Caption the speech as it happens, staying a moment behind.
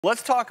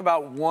Let's talk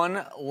about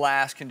one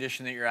last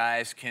condition that your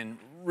eyes can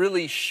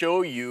really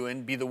show you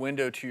and be the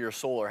window to your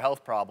soul or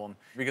health problem.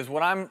 Because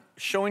what I'm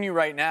showing you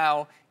right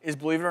now is,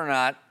 believe it or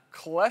not,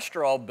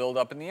 cholesterol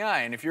buildup in the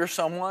eye. And if you're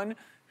someone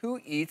who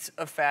eats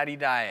a fatty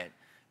diet,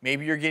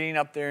 maybe you're getting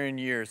up there in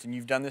years and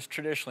you've done this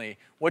traditionally,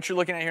 what you're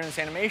looking at here in this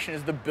animation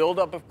is the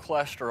buildup of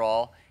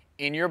cholesterol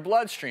in your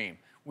bloodstream.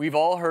 We've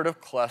all heard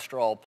of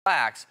cholesterol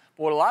plaques,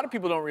 but what a lot of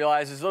people don't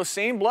realize is those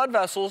same blood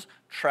vessels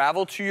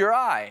travel to your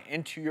eye,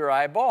 into your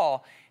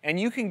eyeball, and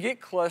you can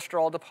get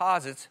cholesterol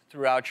deposits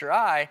throughout your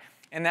eye,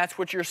 and that's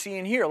what you're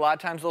seeing here. A lot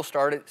of times they'll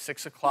start at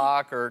 6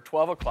 o'clock or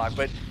 12 o'clock,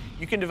 but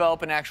you can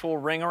develop an actual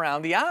ring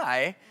around the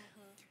eye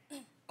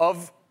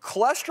of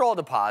cholesterol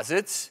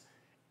deposits,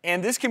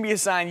 and this can be a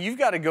sign you've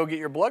got to go get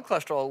your blood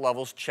cholesterol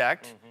levels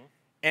checked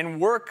and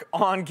work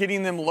on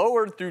getting them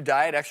lowered through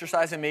diet,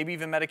 exercise, and maybe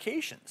even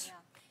medications. Yeah.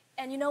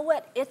 And you know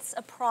what? It's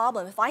a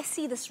problem. If I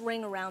see this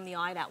ring around the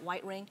eye, that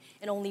white ring,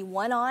 in only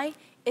one eye,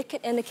 it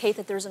could indicate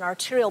that there's an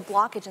arterial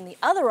blockage in the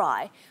other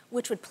eye,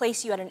 which would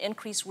place you at an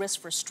increased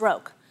risk for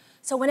stroke.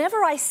 So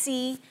whenever I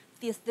see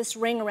this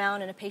ring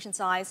around in a patient's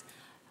eyes,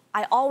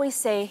 I always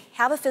say,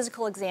 have a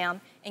physical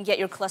exam and get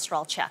your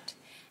cholesterol checked.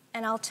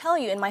 And I'll tell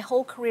you, in my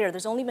whole career,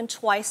 there's only been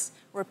twice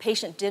where a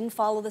patient didn't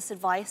follow this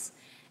advice,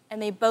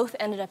 and they both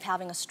ended up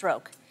having a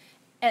stroke.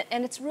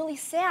 And it's really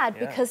sad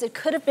because it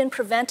could have been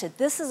prevented.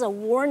 This is a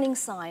warning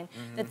sign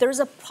that there's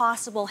a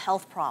possible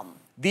health problem.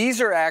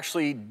 These are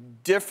actually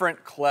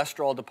different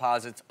cholesterol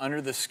deposits under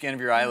the skin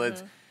of your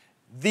eyelids.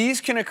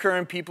 These can occur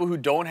in people who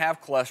don't have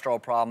cholesterol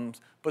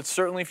problems, but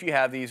certainly if you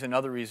have these,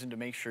 another reason to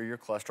make sure your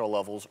cholesterol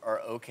levels are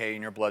okay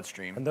in your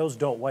bloodstream. And those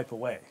don't wipe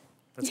away.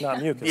 That's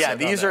not mucus. Yeah,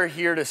 these are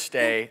here to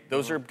stay.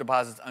 Those are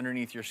deposits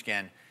underneath your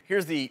skin.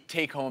 Here's the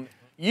take home.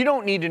 You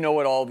don't need to know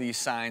what all these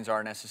signs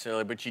are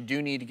necessarily, but you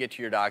do need to get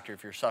to your doctor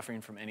if you're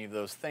suffering from any of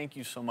those. Thank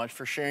you so much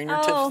for sharing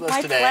your tips with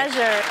us today. Oh, my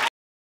pleasure.